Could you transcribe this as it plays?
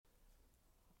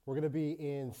We're going to be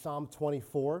in Psalm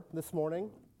 24 this morning.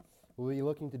 We'll be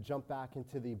looking to jump back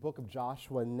into the book of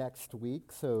Joshua next week,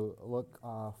 so look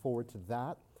forward to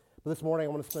that. But this morning I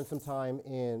want to spend some time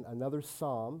in another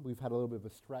psalm. We've had a little bit of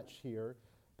a stretch here,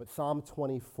 but Psalm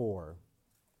 24.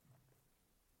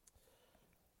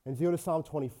 And as you go to Psalm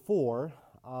 24,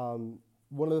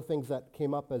 one of the things that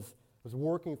came up as I was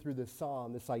working through this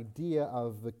psalm, this idea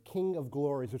of the King of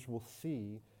Glories, which we'll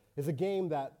see, is a game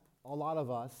that a lot of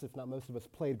us, if not most of us,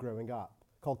 played growing up,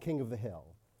 called King of the Hill.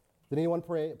 Did anyone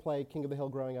play King of the Hill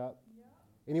growing up? Yeah.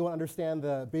 Anyone understand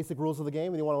the basic rules of the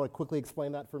game? Anyone want to quickly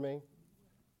explain that for me?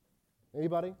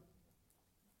 Anybody?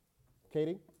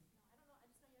 Katie? No, I don't know.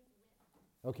 I just know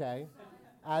you have to win. Okay.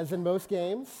 As in most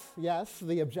games, yes,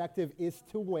 the objective is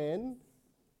to win.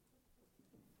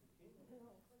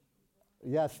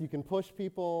 Yes, you can push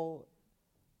people,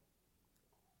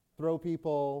 throw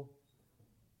people,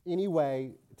 any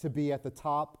way to be at the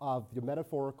top of the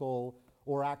metaphorical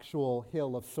or actual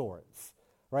hill of sorts,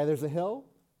 right? There's a hill,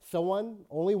 someone,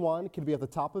 only one, can be at the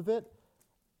top of it,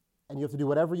 and you have to do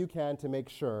whatever you can to make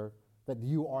sure that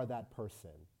you are that person,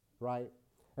 right?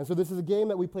 And so this is a game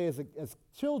that we play as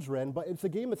children, but it's a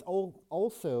game that's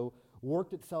also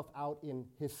worked itself out in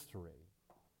history.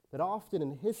 That often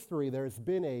in history there's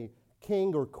been a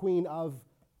king or queen of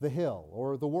the hill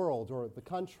or the world or the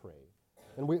country.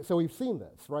 And so we've seen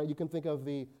this, right? You can think of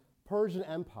the Persian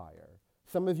Empire.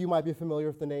 Some of you might be familiar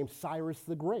with the name Cyrus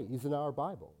the Great. He's in our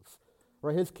Bibles.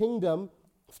 Right? His kingdom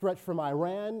stretched from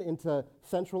Iran into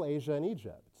Central Asia and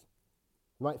Egypt.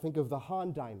 You might think of the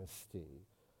Han Dynasty.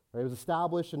 Right? It was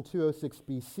established in 206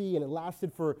 BC, and it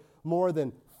lasted for more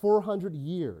than 400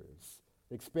 years.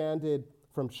 It expanded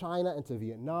from China into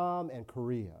Vietnam and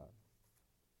Korea.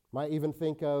 You might even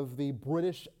think of the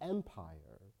British Empire.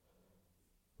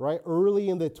 Right? Early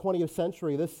in the 20th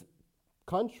century, this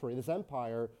country, this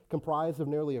empire, comprised of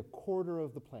nearly a quarter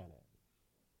of the planet.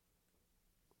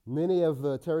 Many of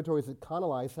the territories it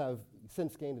colonized have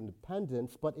since gained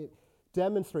independence, but it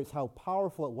demonstrates how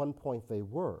powerful at one point they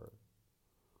were.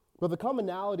 But the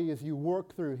commonality as you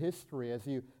work through history, as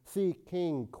you see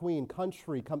king, queen,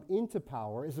 country come into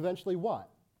power, is eventually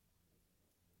what?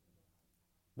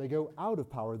 They go out of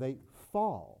power, they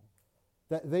fall.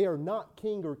 That they are not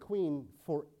king or queen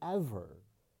forever.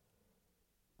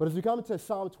 But as we come to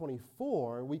Psalm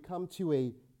 24, we come to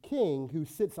a king who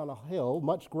sits on a hill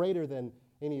much greater than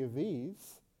any of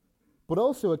these, but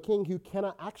also a king who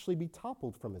cannot actually be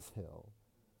toppled from his hill,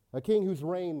 a king whose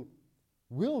reign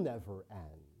will never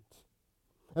end.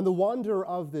 And the wonder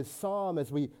of this psalm as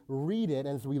we read it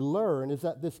and as we learn is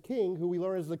that this king, who we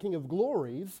learn is the King of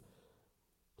Glories,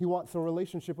 he wants a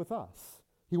relationship with us.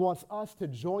 He wants us to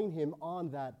join him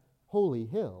on that holy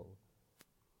hill.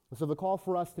 And so the call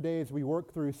for us today as we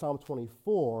work through Psalm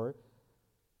 24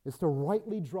 is to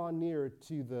rightly draw near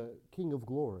to the King of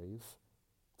Glories,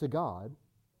 to God,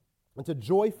 and to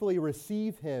joyfully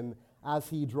receive him as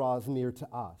he draws near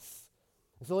to us.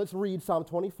 And so let's read Psalm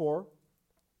 24,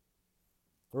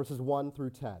 verses 1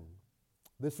 through 10.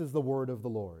 This is the word of the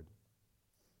Lord.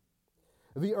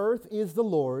 The earth is the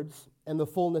Lord's and the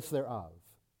fullness thereof,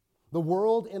 the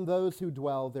world and those who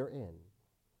dwell therein.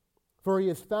 For he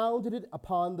has founded it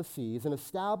upon the seas and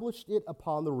established it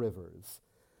upon the rivers.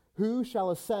 Who shall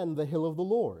ascend the hill of the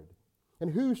Lord?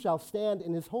 And who shall stand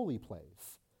in his holy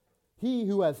place? He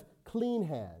who has clean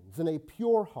hands and a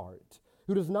pure heart,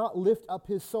 who does not lift up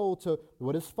his soul to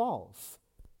what is false,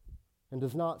 and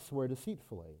does not swear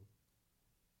deceitfully.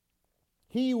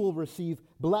 He will receive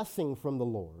blessing from the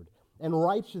Lord and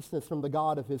righteousness from the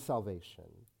God of his salvation.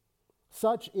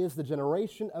 Such is the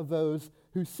generation of those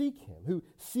who seek him, who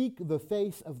seek the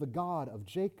face of the God of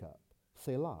Jacob.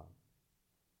 Selah.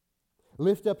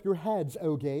 Lift up your heads,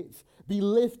 O gates. Be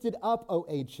lifted up, O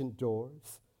ancient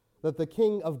doors, that the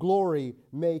King of glory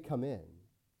may come in.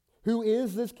 Who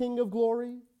is this King of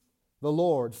glory? The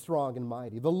Lord strong and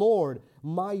mighty, the Lord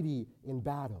mighty in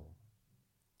battle.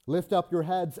 Lift up your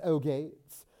heads, O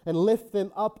gates, and lift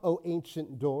them up, O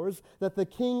ancient doors, that the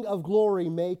King of glory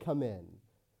may come in.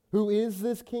 Who is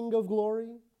this King of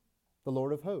glory? The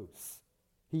Lord of hosts.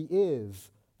 He is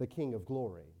the King of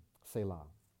glory. Selah.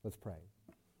 Let's pray.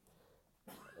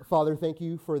 Father, thank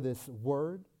you for this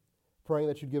word, praying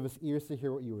that you'd give us ears to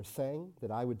hear what you were saying,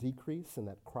 that I would decrease and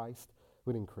that Christ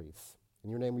would increase. In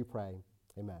your name we pray.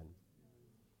 Amen.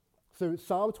 So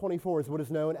Psalm 24 is what is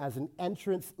known as an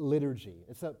entrance liturgy.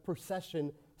 It's a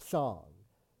procession song.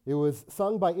 It was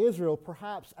sung by Israel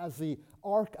perhaps as the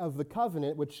Ark of the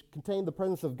Covenant, which contained the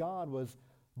presence of God, was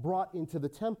brought into the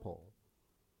temple.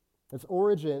 Its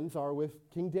origins are with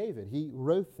King David. He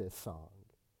wrote this song.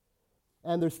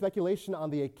 And there's speculation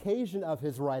on the occasion of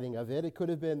his writing of it. It could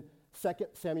have been 2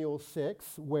 Samuel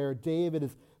 6, where David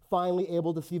is finally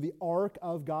able to see the ark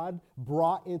of God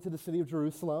brought into the city of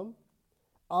Jerusalem.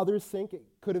 Others think it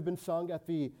could have been sung at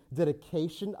the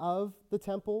dedication of the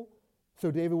temple.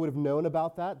 So David would have known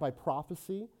about that by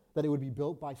prophecy, that it would be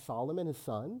built by Solomon, his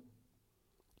son.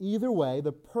 Either way,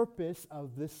 the purpose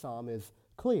of this psalm is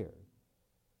clear.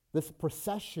 This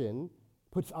procession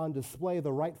puts on display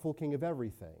the rightful King of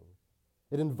everything.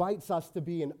 It invites us to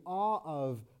be in awe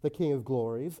of the King of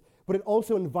Glories, but it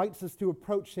also invites us to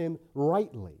approach him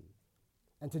rightly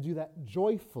and to do that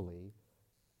joyfully,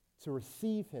 to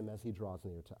receive him as he draws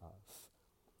near to us.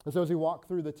 And so as we walk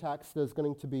through the text, there's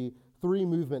going to be three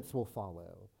movements we'll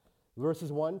follow.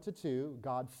 Verses 1 to 2,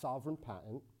 God's sovereign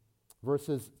patent.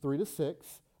 Verses 3 to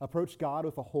 6, approach God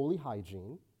with a holy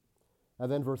hygiene.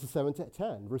 And then verses 7 to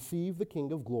 10, receive the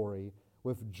King of Glory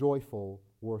with joyful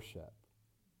worship.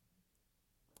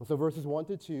 And so verses 1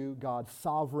 to 2, God's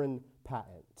sovereign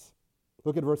patent.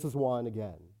 Look at verses 1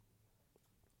 again.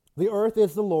 The earth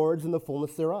is the Lord's and the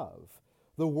fullness thereof,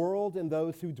 the world and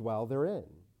those who dwell therein.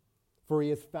 For he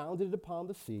has founded it upon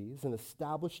the seas and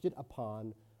established it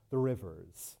upon the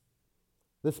rivers.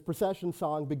 This procession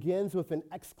song begins with an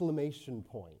exclamation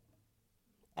point.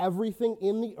 Everything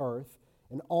in the earth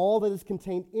and all that is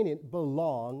contained in it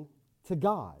belong to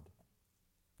God.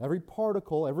 Every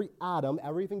particle, every atom,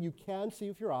 everything you can see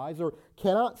with your eyes or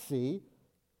cannot see,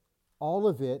 all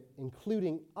of it,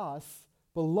 including us,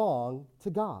 belong to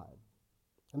God.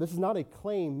 And this is not a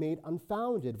claim made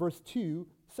unfounded. Verse 2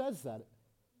 says that.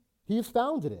 He has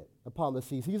founded it upon the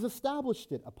seas. He has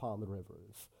established it upon the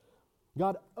rivers.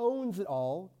 God owns it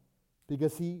all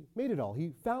because he made it all.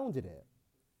 He founded it.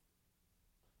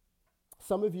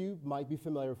 Some of you might be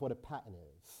familiar with what a patent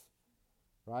is,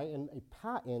 right? And a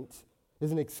patent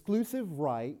is an exclusive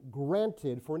right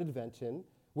granted for an invention,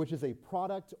 which is a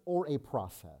product or a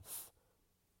process.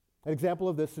 An example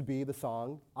of this would be the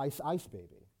song Ice Ice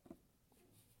Baby.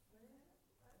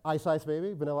 Ice Ice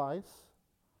Baby, Vanilla Ice?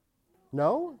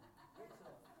 No?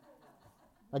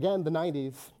 Again, the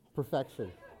 90s,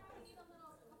 perfection.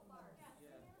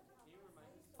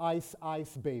 Ice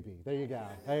Ice Baby, there you go,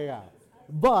 there you go.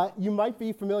 But you might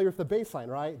be familiar with the bass line,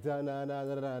 right?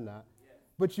 Da-na-na-na-na-na.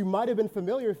 But you might have been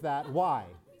familiar with that. Why?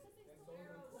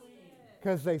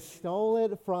 Because they stole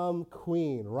it from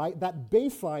Queen, right? That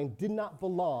bass line did not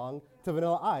belong to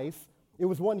Vanilla Ice. It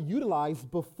was one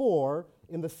utilized before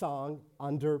in the song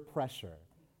Under Pressure,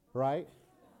 right?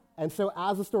 And so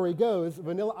as the story goes,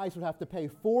 Vanilla Ice would have to pay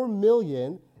 $4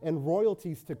 million in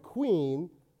royalties to Queen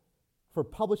for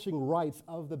publishing rights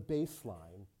of the bass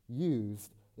line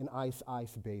used in Ice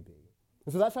Ice Baby.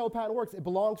 And so that's how a patent works. It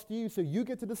belongs to you, so you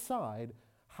get to decide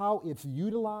how it's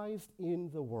utilized in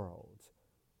the world.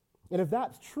 And if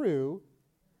that's true,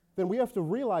 then we have to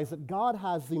realize that God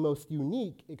has the most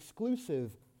unique,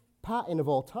 exclusive patent of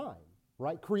all time,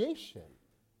 right? Creation,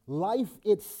 life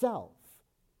itself.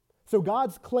 So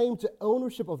God's claim to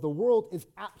ownership of the world is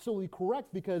absolutely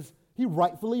correct because he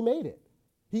rightfully made it.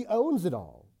 He owns it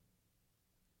all.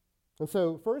 And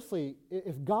so, firstly,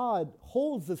 if God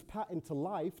holds this patent to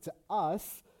life, to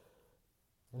us,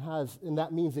 and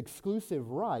that means exclusive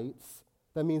rights,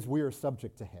 that means we are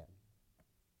subject to him.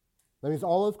 That means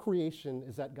all of creation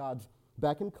is at God's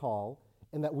beck and call,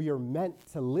 and that we are meant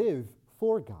to live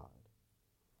for God.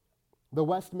 The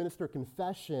Westminster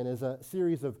Confession is a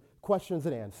series of questions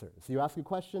and answers. You ask a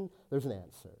question, there's an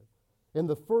answer. In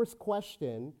the first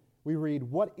question, we read,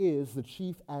 what is the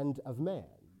chief end of man?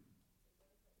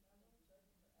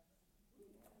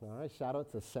 All right, shout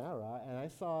out to Sarah. And I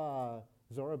saw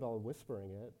Zorabel whispering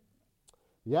it.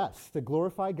 Yes, to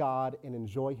glorify God and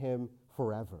enjoy him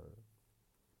forever.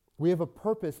 We have a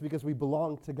purpose because we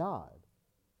belong to God.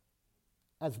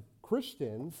 As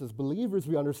Christians, as believers,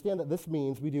 we understand that this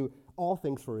means we do all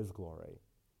things for his glory.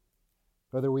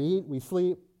 Whether we eat, we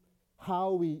sleep,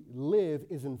 how we live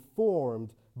is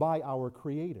informed by our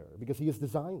Creator because he has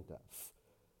designed us.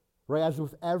 Right? As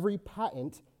with every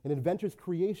patent, an inventor's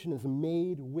creation is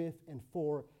made with and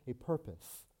for a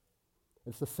purpose.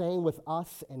 It's the same with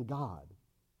us and God.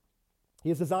 He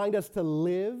has designed us to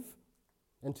live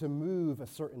and to move a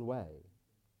certain way.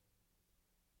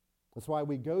 That's why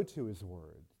we go to his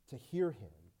word, to hear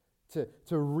him,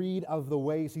 to read of the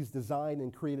ways he's designed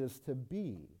and created us to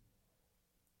be.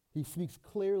 He speaks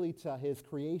clearly to his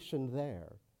creation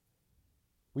there.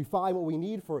 We find what we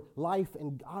need for life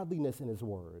and godliness in his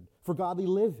word, for godly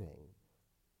living.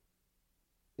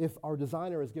 If our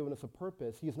designer has given us a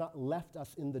purpose, he has not left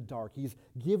us in the dark. He's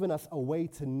given us a way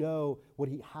to know what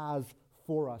he has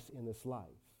for us in this life.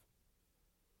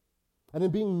 And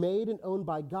in being made and owned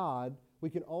by God, we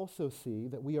can also see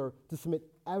that we are to submit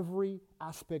every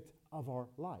aspect of our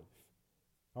life.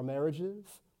 Our marriages,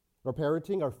 our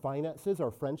parenting, our finances,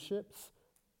 our friendships,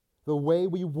 the way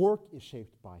we work is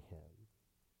shaped by him.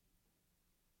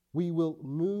 We will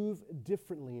move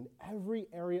differently in every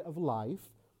area of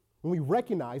life when we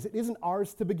recognize it isn't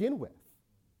ours to begin with.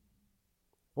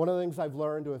 One of the things I've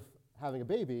learned with having a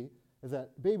baby is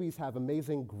that babies have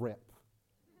amazing grip.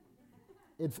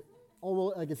 It's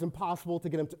almost like it's impossible to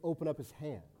get him to open up his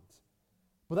hands.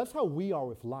 But that's how we are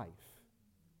with life.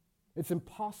 It's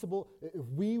impossible. If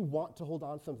we want to hold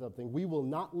on to something, we will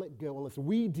not let go unless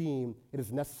we deem it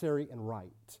is necessary and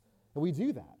right. And we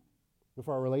do that with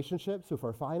our relationships, with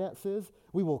our finances.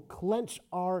 We will clench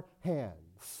our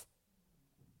hands.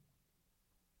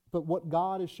 But what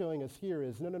God is showing us here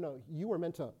is, no, you are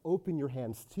meant to open your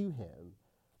hands to him.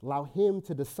 Allow him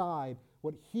to decide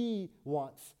what he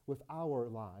wants with our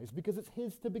lives, because it's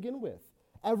his to begin with.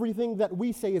 Everything that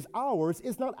we say is ours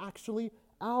is not actually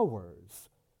ours.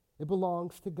 It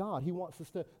belongs to God. He wants us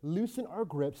to loosen our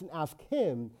grips and ask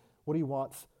him what he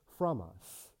wants from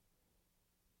us.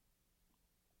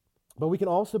 But we can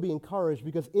also be encouraged,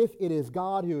 because if it is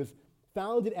God who has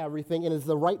founded everything and is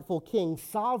the rightful king,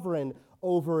 sovereign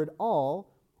over it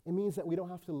all, it means that we don't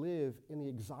have to live in the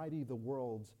anxiety the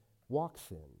world walks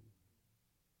in.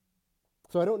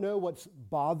 So I don't know what's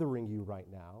bothering you right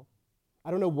now.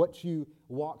 I don't know what you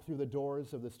walk through the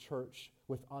doors of this church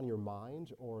with on your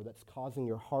mind, or that's causing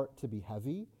your heart to be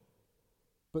heavy.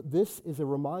 But this is a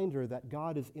reminder that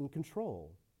God is in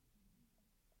control.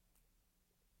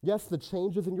 Yes, the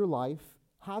changes in your life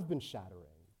have been shattering.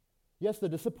 Yes, the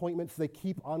disappointments, they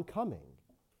keep on coming.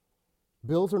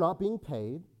 Bills are not being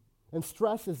paid, and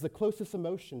stress is the closest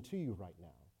emotion to you right now.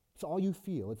 It's all you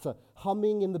feel. It's a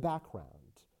humming in the background.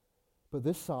 But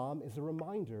this psalm is a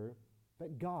reminder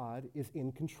that God is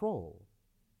in control.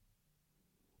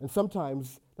 And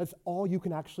sometimes that's all you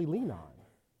can actually lean on.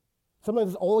 Sometimes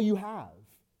it's all you have,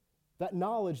 that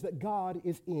knowledge that God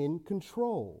is in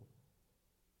control.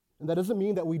 And that doesn't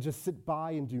mean that we just sit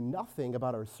by and do nothing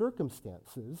about our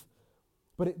circumstances,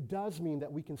 but it does mean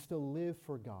that we can still live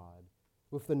for God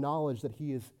with the knowledge that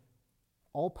he is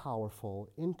all-powerful,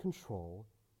 in control,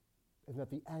 and that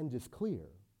the end is clear.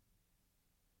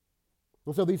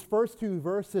 And so these first two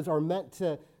verses are meant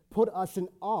to put us in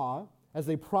awe as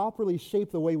they properly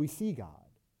shape the way we see God.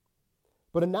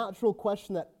 But a natural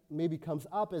question that maybe comes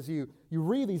up as you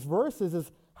read these verses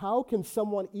is, how can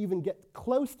someone even get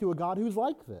close to a God who's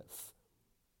like this?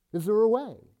 Is there a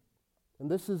way? And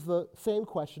this is the same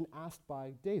question asked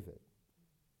by David.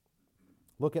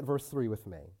 Look at verse 3 with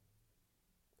me.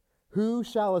 Who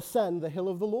shall ascend the hill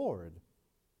of the Lord?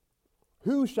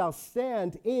 Who shall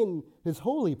stand in his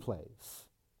holy place?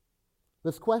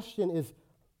 This question is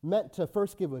meant to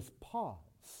first give us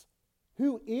pause.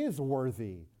 Who is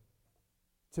worthy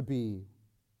to be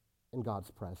in God's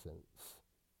presence?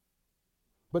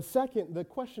 But second, the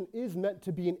question is meant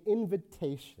to be an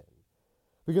invitation,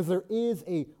 because there is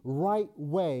a right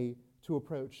way to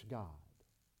approach God.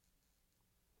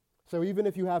 So even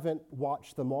if you haven't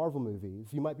watched the Marvel movies,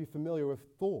 you might be familiar with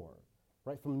Thor,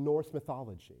 right, from Norse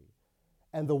mythology.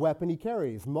 And the weapon he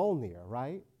carries, Mjolnir,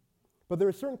 right? But there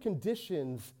are certain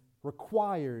conditions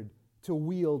required to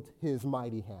wield his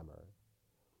mighty hammer.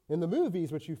 In the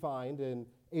movies, what you find in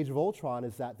Age of Ultron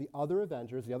is that the other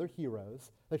Avengers, the other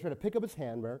heroes, they try to pick up his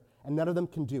hammer, and none of them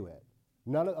can do it.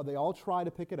 They all try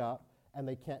to pick it up, and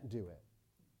they can't do it.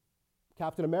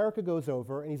 Captain America goes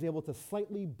over, and he's able to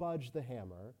slightly budge the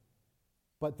hammer,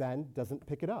 but then doesn't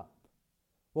pick it up.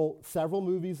 Well, several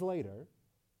movies later,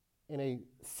 in a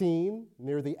scene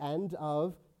near the end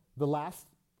of the last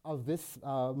of this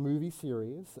movie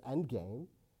series, Endgame,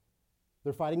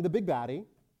 they're fighting the big baddie.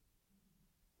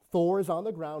 Thor is on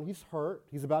the ground. He's hurt.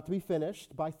 He's about to be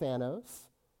finished by Thanos.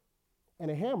 And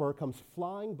a hammer comes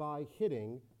flying by,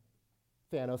 hitting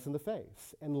Thanos in the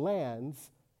face and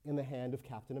lands in the hand of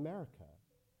Captain America.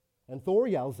 And Thor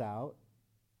yells out,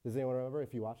 does anyone remember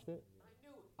if you watched it?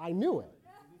 I knew it.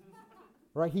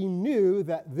 Right? He knew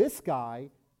that this guy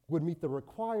would meet the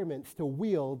requirements to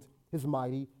wield his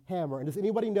mighty hammer. And does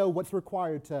anybody know what's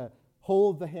required to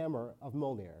hold the hammer of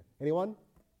Mjolnir? Anyone?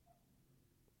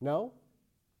 No?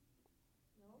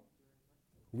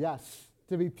 Yes,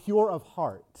 to be pure of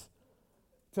heart.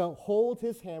 To hold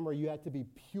his hammer, you had to be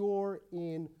pure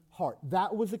in heart.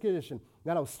 That was the condition.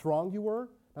 Not how strong you were,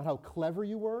 not how clever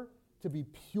you were, to be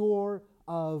pure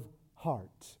of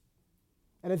heart.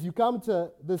 And as you come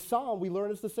to this psalm, we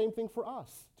learn it's the same thing for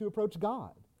us to approach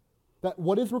God. That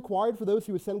what is required for those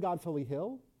who ascend God's holy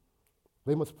hill,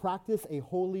 they must practice a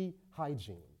holy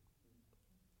hygiene.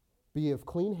 Be of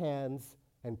clean hands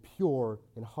and pure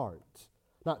in heart,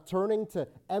 not turning to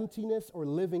emptiness or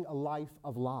living a life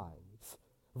of lies.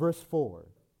 Verse 4,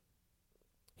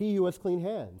 he who has clean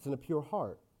hands and a pure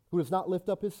heart, who does not lift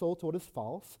up his soul to what is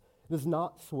false, does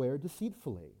not swear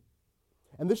deceitfully.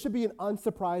 And this should be an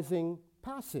unsurprising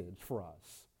passage for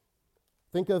us.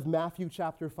 Think of Matthew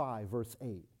chapter 5, verse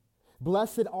 8.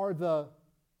 Blessed are the,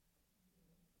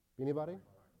 anybody?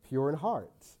 Pure in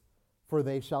heart, for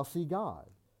they shall see God.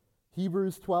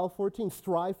 Hebrews 12:14,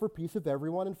 strive for peace with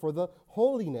everyone and for the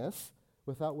holiness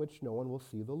without which no one will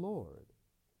see the Lord.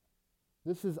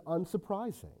 This is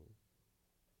unsurprising,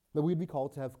 that we'd be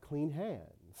called to have clean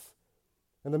hands.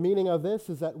 And the meaning of this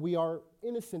is that we are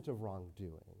innocent of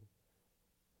wrongdoing.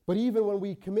 But even when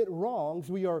we commit wrongs,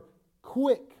 we are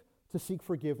quick to seek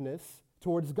forgiveness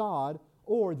towards God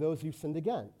or those you sinned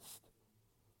against.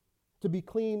 To be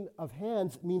clean of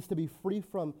hands means to be free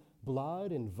from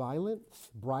blood and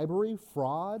violence, bribery,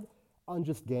 fraud,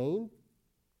 unjust gain,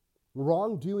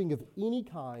 wrongdoing of any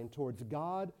kind towards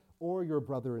God or your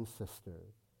brother and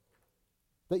sister.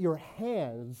 That your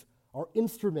hands are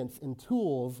instruments and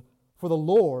tools for the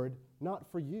Lord,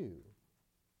 not for you.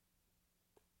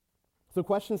 So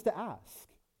questions to ask.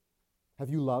 Have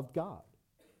you loved God?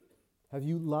 Have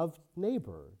you loved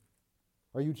neighbor?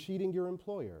 Are you cheating your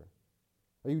employer?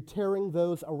 Are you tearing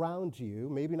those around you,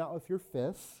 maybe not with your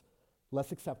fists,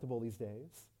 less acceptable these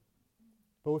days,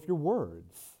 but with your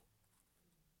words?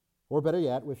 Or better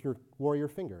yet, with your warrior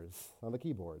fingers on the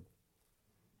keyboard.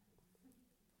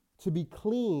 To be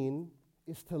clean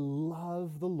is to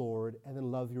love the Lord and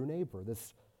then love your neighbor,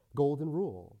 this golden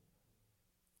rule.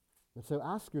 And so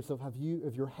ask yourself, have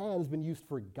your hands been used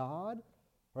for God,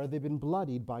 or have they been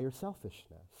bloodied by your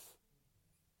selfishness?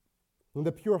 And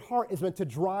the pure heart is meant to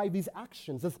drive these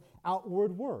actions, this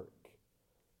outward work.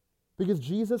 Because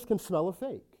Jesus can smell a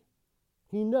fake.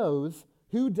 He knows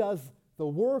who does the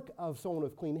work of someone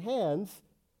with clean hands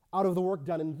out of the work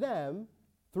done in them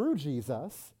through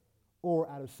Jesus or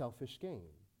out of selfish gain.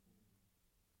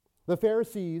 The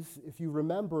Pharisees, if you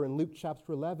remember in Luke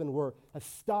chapter 11, were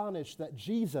astonished that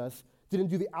Jesus didn't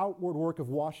do the outward work of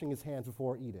washing his hands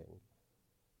before eating.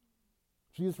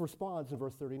 Jesus responds in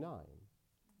verse 39.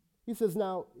 He says,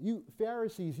 now, you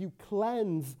Pharisees, you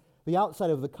cleanse the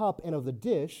outside of the cup and of the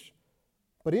dish,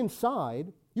 but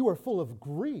inside you are full of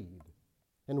greed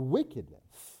and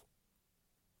wickedness.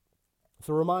 It's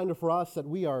a reminder for us that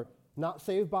we are not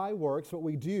saved by works, what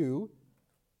we do,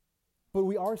 but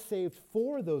we are saved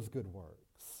for those good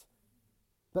works.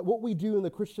 That what we do in the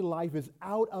Christian life is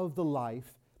out of the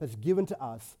life that's given to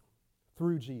us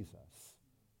through Jesus.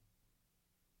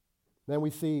 Then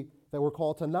we see that we're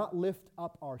called to not lift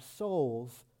up our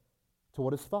souls to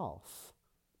what is false.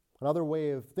 Another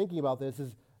way of thinking about this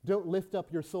is don't lift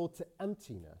up your soul to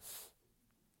emptiness.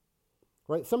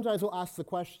 Right? Sometimes we'll ask the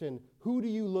question, who do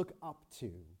you look up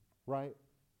to? Right?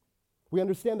 We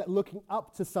understand that looking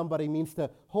up to somebody means to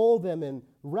hold them in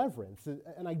reverence,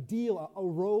 an ideal, a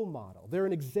role model. They're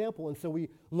an example, and so we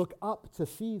look up to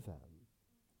see them.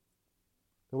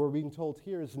 And what we're being told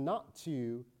here is not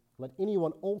to let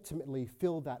anyone ultimately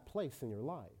fill that place in your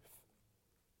life.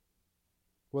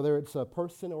 Whether it's a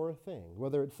person or a thing,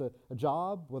 whether it's a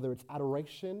job, whether it's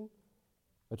adoration,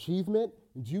 achievement,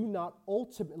 do not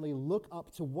ultimately look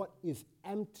up to what is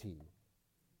empty.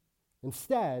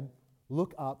 Instead,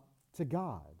 look up to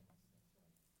God.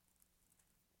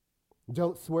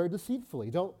 Don't swear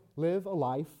deceitfully. Don't live a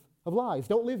life of lies.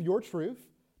 Don't live your truth.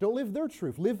 Don't live their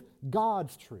truth. Live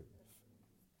God's truth.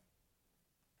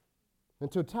 In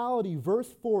totality,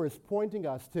 verse 4 is pointing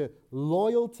us to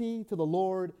loyalty to the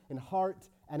Lord in heart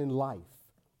and in life.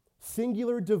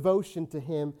 Singular devotion to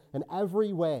Him in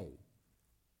every way.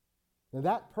 And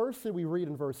that person we read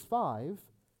in verse 5,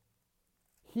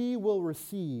 he will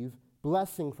receive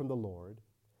blessing from the Lord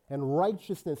and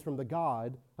righteousness from the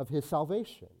God of his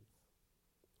salvation.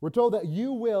 We're told that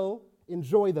you will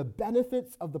enjoy the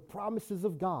benefits of the promises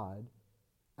of God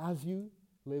as you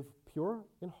live pure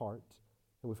in heart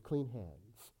and with clean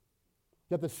hands.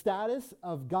 That the status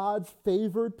of God's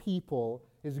favored people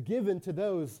is given to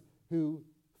those who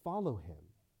follow Him.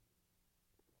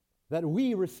 That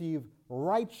we receive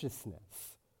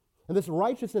righteousness. And this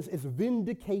righteousness is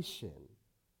vindication.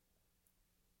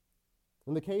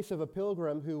 In the case of a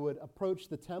pilgrim who would approach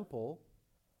the temple,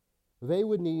 they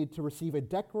would need to receive a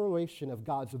declaration of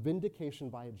God's vindication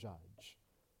by a judge.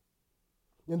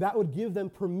 And that would give them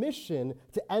permission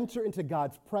to enter into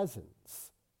God's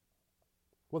presence.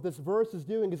 What this verse is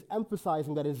doing is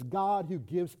emphasizing that it is God who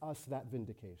gives us that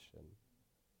vindication.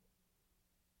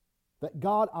 That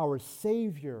God, our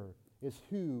Savior, is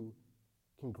who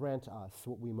can grant us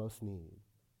what we most need.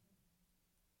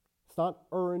 It's not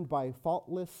earned by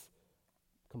faultless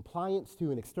compliance to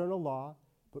an external law,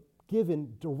 but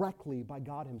given directly by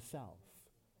God himself.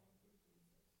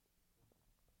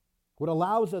 What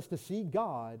allows us to see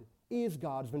God is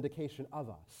God's vindication of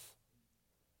us.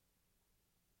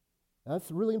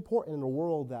 That's really important in a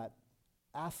world that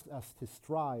asks us to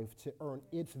strive to earn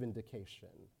its vindication,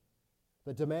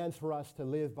 that demands for us to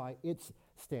live by its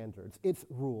standards, its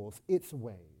rules, its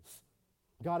ways.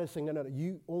 God is saying, no,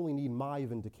 you only need my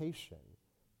vindication.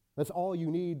 That's all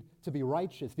you need to be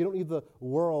righteous. You don't need the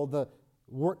world, the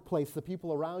workplace, the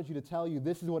people around you to tell you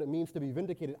this is what it means to be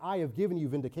vindicated. I have given you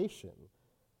vindication.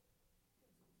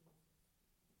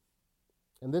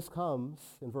 And this comes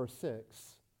in verse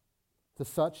 6, to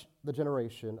such the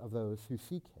generation of those who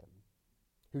seek him,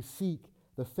 who seek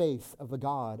the face of the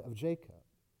God of Jacob.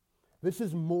 This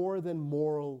is more than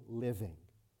moral living.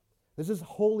 This is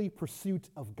holy pursuit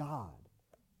of God.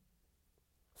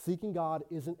 Seeking God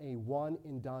isn't a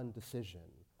one-and-done decision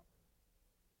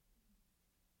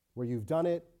where you've done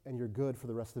it and you're good for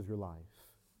the rest of your life.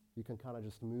 You can kind of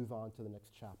just move on to the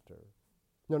next chapter.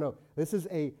 No. This is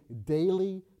a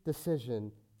daily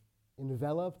decision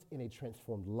enveloped in a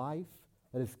transformed life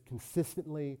that is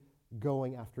consistently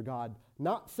going after God.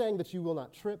 Not saying that you will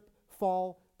not trip,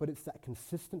 fall, but it's that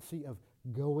consistency of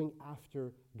going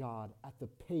after God at the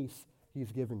pace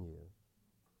he's given you.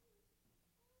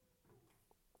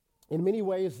 In many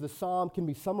ways, the psalm can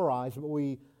be summarized in what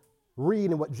we read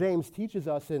and what James teaches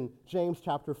us in James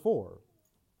chapter 4,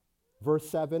 verse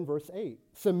 7, verse 8.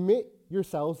 Submit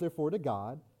yourselves, therefore, to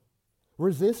God.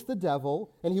 Resist the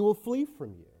devil, and he will flee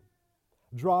from you.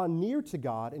 Draw near to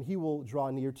God, and he will draw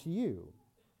near to you.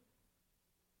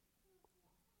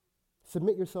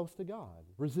 Submit yourselves to God.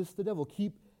 Resist the devil.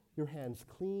 Keep your hands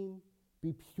clean.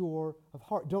 Be pure of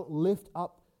heart. Don't lift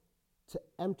up to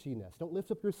emptiness. Don't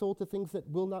lift up your soul to things that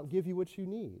will not give you what you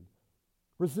need.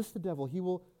 Resist the devil. He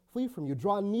will flee from you.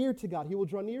 Draw near to God. He will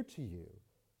draw near to you.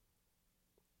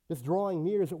 This drawing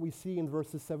near is what we see in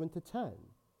verses 7 to 10.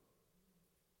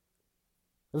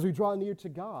 As we draw near to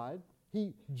God,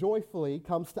 he joyfully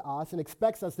comes to us and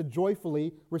expects us to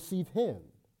joyfully receive him.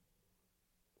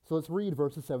 So let's read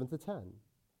verses 7 to 10.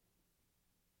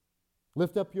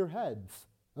 Lift up your heads,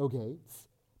 O gates.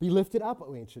 Be lifted up,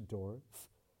 O ancient doors,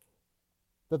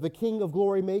 that the King of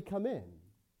glory may come in.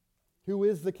 Who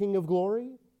is the King of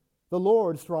glory? The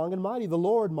Lord strong and mighty, the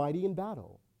Lord mighty in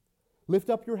battle. Lift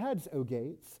up your heads, O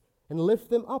gates, and lift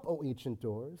them up, O ancient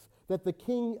doors, that the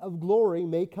King of glory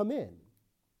may come in.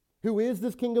 Who is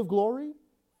this King of glory?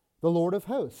 The Lord of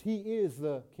hosts. He is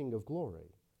the King of glory.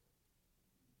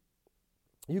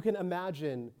 You can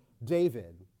imagine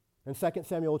David in 2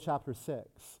 Samuel chapter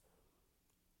 6.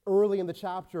 Early in the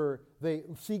chapter, they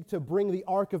seek to bring the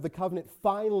Ark of the Covenant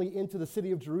finally into the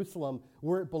city of Jerusalem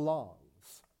where it belongs.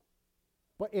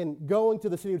 But in going to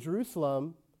the city of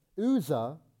Jerusalem,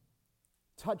 Uzzah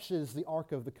touches the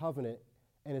Ark of the Covenant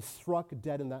and is struck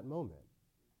dead in that moment.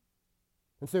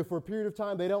 And so for a period of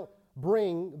time, they don't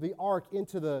bring the ark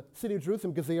into the city of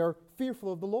Jerusalem because they are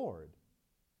fearful of the Lord.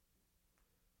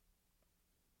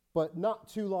 But not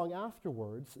too long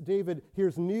afterwards, David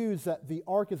hears news that the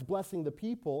ark is blessing the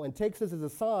people and takes this as a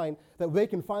sign that they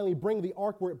can finally bring the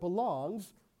ark where it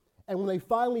belongs. And when they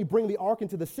finally bring the ark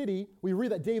into the city, we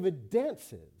read that David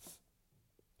dances.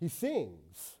 He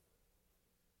sings.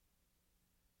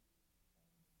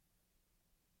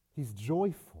 He's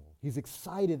joyful. He's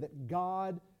excited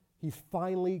that he's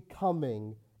finally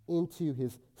coming into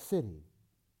his city.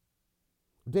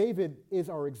 David is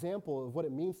our example of what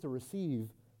it means to receive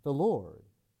the Lord.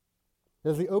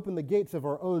 As we open the gates of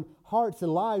our own hearts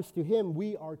and lives to him,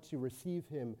 we are to receive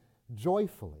him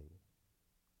joyfully.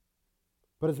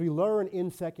 But as we learn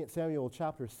in 2 Samuel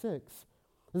chapter 6,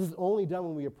 this is only done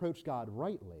when we approach God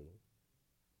rightly.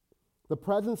 The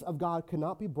presence of God could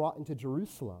not be brought into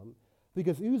Jerusalem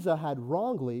because Uzzah had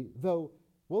wrongly, though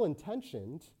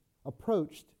well-intentioned,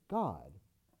 approached God.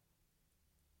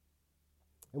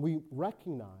 And we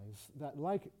recognize that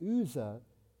like Uzzah,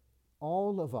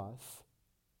 all of us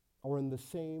are in the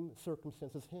same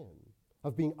circumstance as him,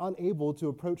 of being unable to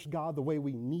approach God the way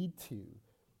we need to,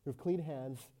 with clean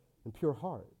hands and pure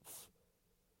hearts.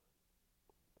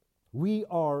 We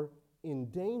are in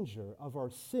danger of our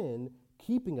sin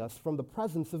keeping us from the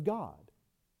presence of God.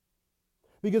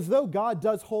 Because though God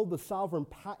does hold the sovereign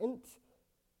patent,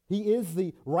 he is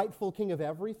the rightful king of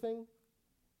everything,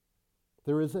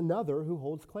 there is another who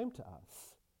holds claim to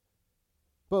us.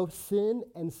 Both sin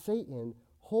and Satan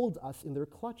hold us in their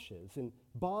clutches, in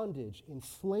bondage, in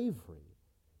slavery.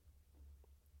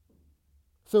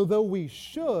 So though we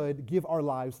should give our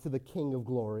lives to the King of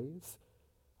glories,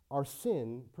 our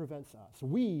sin prevents us.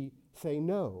 We say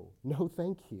no, no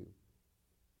thank you.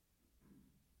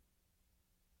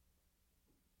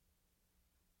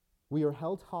 We are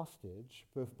held hostage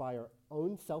both by our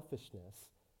own selfishness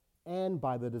and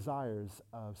by the desires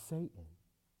of Satan,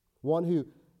 one who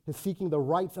is seeking the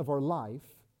rights of our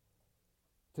life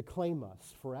to claim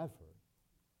us forever.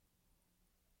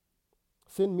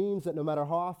 Sin means that no matter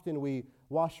how often we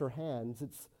wash our hands,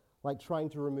 it's like trying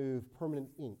to remove permanent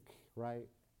ink, right?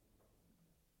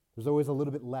 There's always a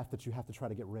little bit left that you have to try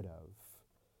to get rid of.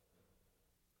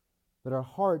 That our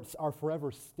hearts are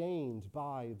forever stained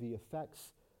by the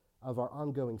effects of our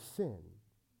ongoing sin.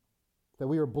 That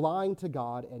we are blind to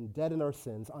God and dead in our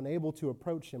sins, unable to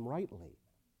approach Him rightly.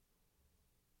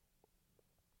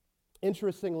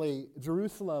 Interestingly,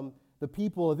 Jerusalem, the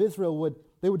people of Israel,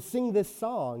 would sing this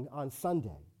song on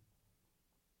Sunday.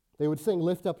 They would sing,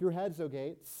 "Lift up your heads, O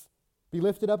gates. Be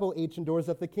lifted up, O ancient doors,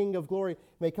 that the King of glory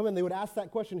may come in." They would ask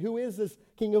that question, who is this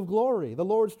King of glory? The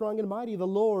Lord strong and mighty, the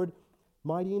Lord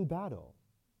mighty in battle.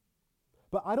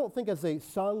 But I don't think as they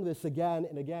sung this again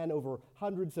and again over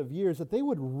hundreds of years that they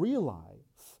would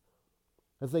realize,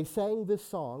 as they sang this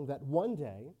song, that one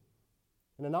day,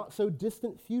 in a not so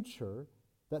distant future,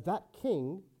 that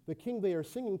king, the king they are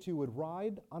singing to, would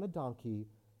ride on a donkey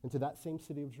into that same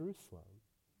city of Jerusalem.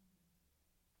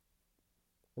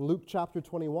 In Luke chapter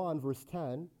 21, verse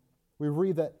 10, we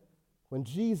read that when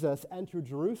Jesus entered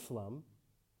Jerusalem,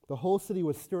 the whole city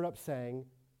was stirred up saying,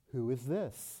 "Who is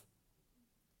this?"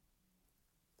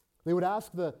 They would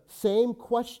ask the same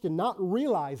question, not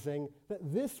realizing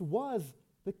that this was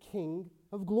the King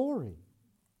of glory.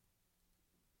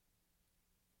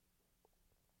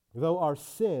 Though our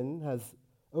sin has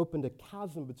opened a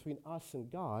chasm between us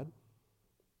and God,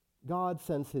 God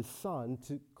sends His Son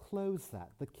to close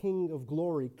that. The King of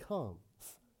glory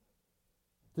comes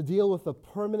to deal with the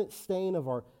permanent stain of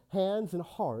our hands and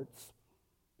hearts,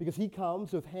 because He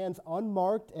comes with hands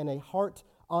unmarked and a heart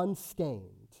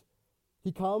unstained.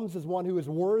 He comes as one who is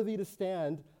worthy to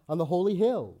stand on the holy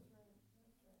hill.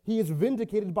 He is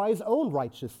vindicated by His own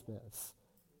righteousness.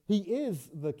 He is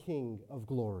the King of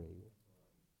glory.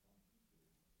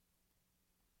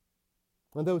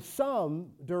 And though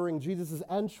some, during Jesus'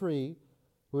 entry,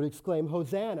 would exclaim,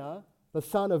 "Hosanna, the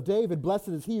Son of David, blessed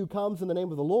is He who comes in the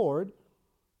name of the Lord,"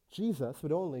 Jesus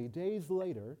would only days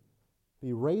later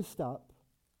be raised up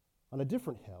on a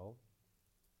different hill,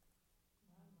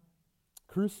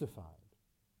 crucified,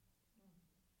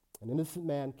 an innocent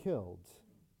man killed.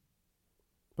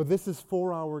 But this is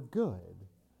for our good,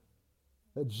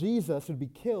 that Jesus would be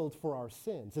killed for our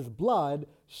sins, His blood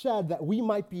shed that we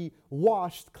might be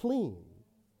washed clean.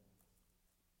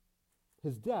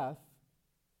 His death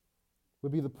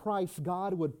would be the price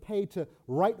God would pay to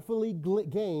rightfully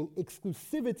gain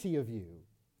exclusivity of you,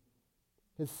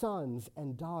 His sons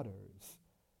and daughters.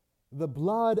 The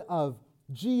blood of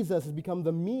Jesus has become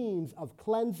the means of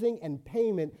cleansing and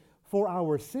payment for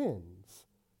our sins,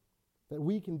 that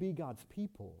we can be God's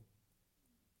people.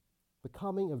 The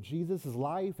coming of Jesus, His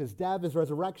life, His death, His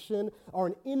resurrection are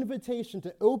an invitation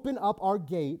to open up our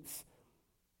gates,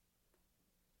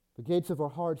 the gates of our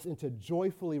hearts, and to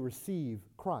joyfully receive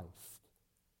Christ.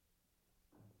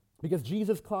 Because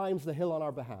Jesus climbs the hill on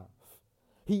our behalf.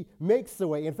 He makes the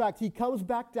way. In fact, He comes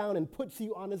back down and puts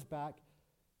you on His back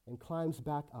and climbs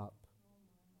back up.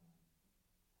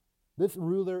 This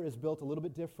ruler is built a little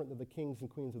bit different than the kings and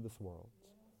queens of this world.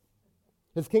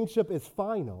 His kingship is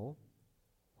final,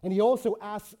 and He also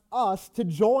asks us to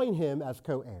join Him as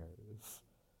co-heirs.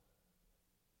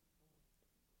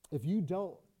 If you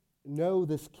don't know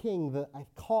this King, the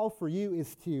call for you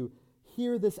is to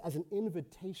hear this as an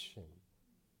invitation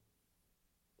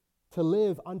to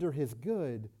live under His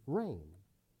good reign.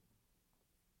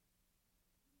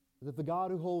 That the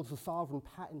God who holds the sovereign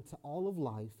patent to all of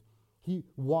life, He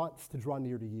wants to draw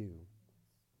near to you.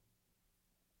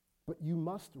 But you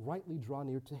must rightly draw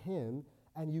near to Him,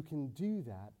 and you can do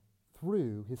that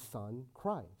through His Son,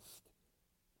 Christ.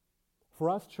 For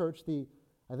us, church, the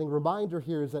reminder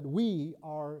here is that we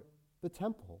are the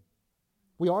temple.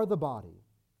 We are the body.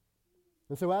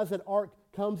 And so as that ark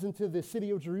comes into the city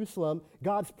of Jerusalem,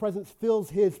 God's presence fills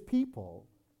His people.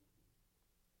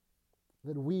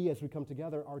 That we, as we come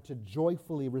together, are to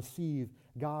joyfully receive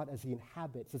God as He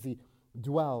inhabits, as He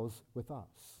dwells with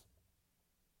us.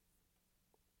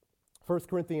 1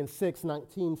 Corinthians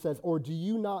 6:19 says, "Or do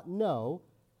you not know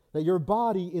that your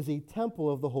body is a temple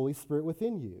of the Holy Spirit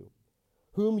within you,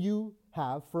 whom you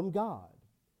have from God?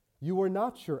 You are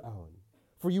not your own,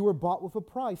 for you were bought with a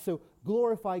price, so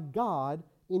glorify God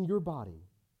in your body."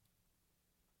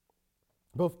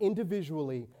 Both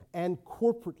individually and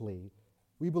corporately,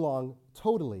 We belong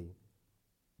totally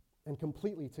and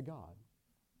completely to God.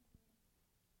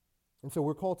 And so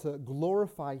we're called to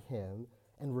glorify him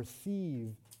and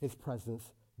receive his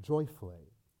presence joyfully.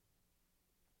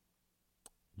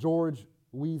 George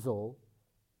Weasel,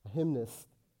 a hymnist,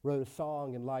 wrote a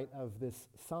song in light of this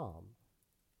psalm.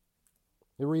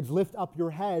 It reads, "Lift up your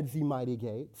heads, ye mighty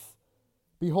gates.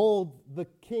 Behold, the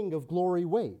King of glory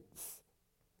waits.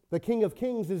 The King of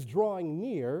kings is drawing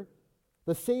near.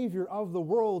 The Savior of the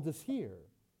world is here.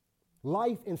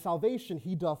 Life and salvation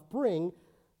he doth bring.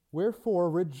 Wherefore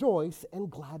rejoice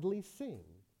and gladly sing.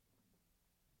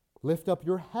 Lift up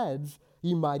your heads,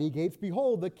 ye mighty gates.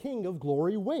 Behold, the King of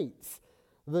glory waits.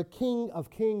 The King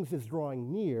of kings is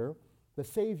drawing near. The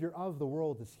Savior of the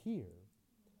world is here.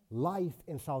 Life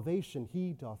and salvation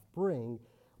he doth bring.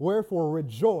 Wherefore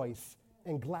rejoice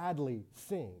and gladly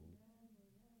sing."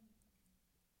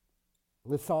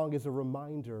 This song is a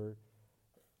reminder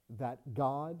that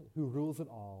God, who rules it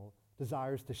all,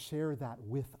 desires to share that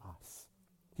with us.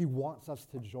 He wants us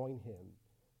to join him.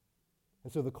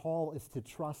 And so the call is to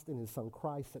trust in his Son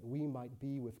Christ that we might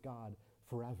be with God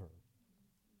forever,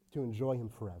 to enjoy him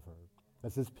forever,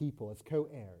 as his people, as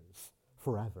co-heirs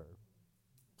forever.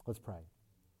 Let's pray.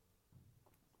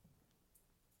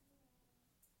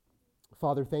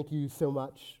 Father, thank you so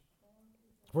much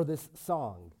for this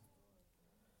song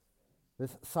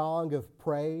of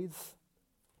praise,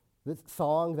 this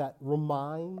song that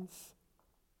reminds,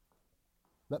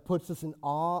 that puts us in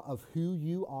awe of who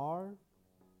you are,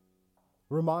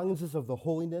 reminds us of the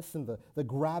holiness and the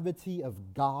gravity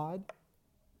of God,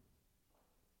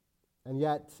 and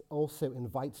yet also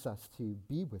invites us to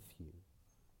be with you,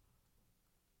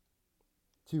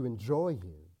 to enjoy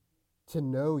you, to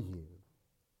know you,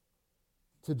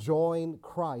 to join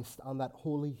Christ on that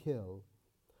holy hill,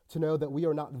 to know that we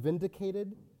are not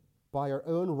vindicated by our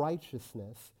own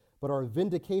righteousness, but our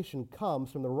vindication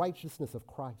comes from the righteousness of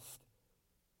Christ.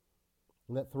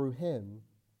 And that through him,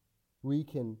 we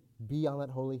can be on that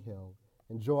holy hill,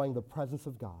 enjoying the presence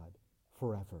of God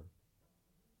forever.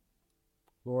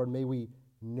 Lord, may we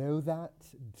know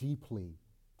that deeply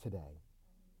today.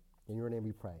 In your name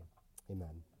we pray.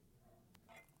 Amen.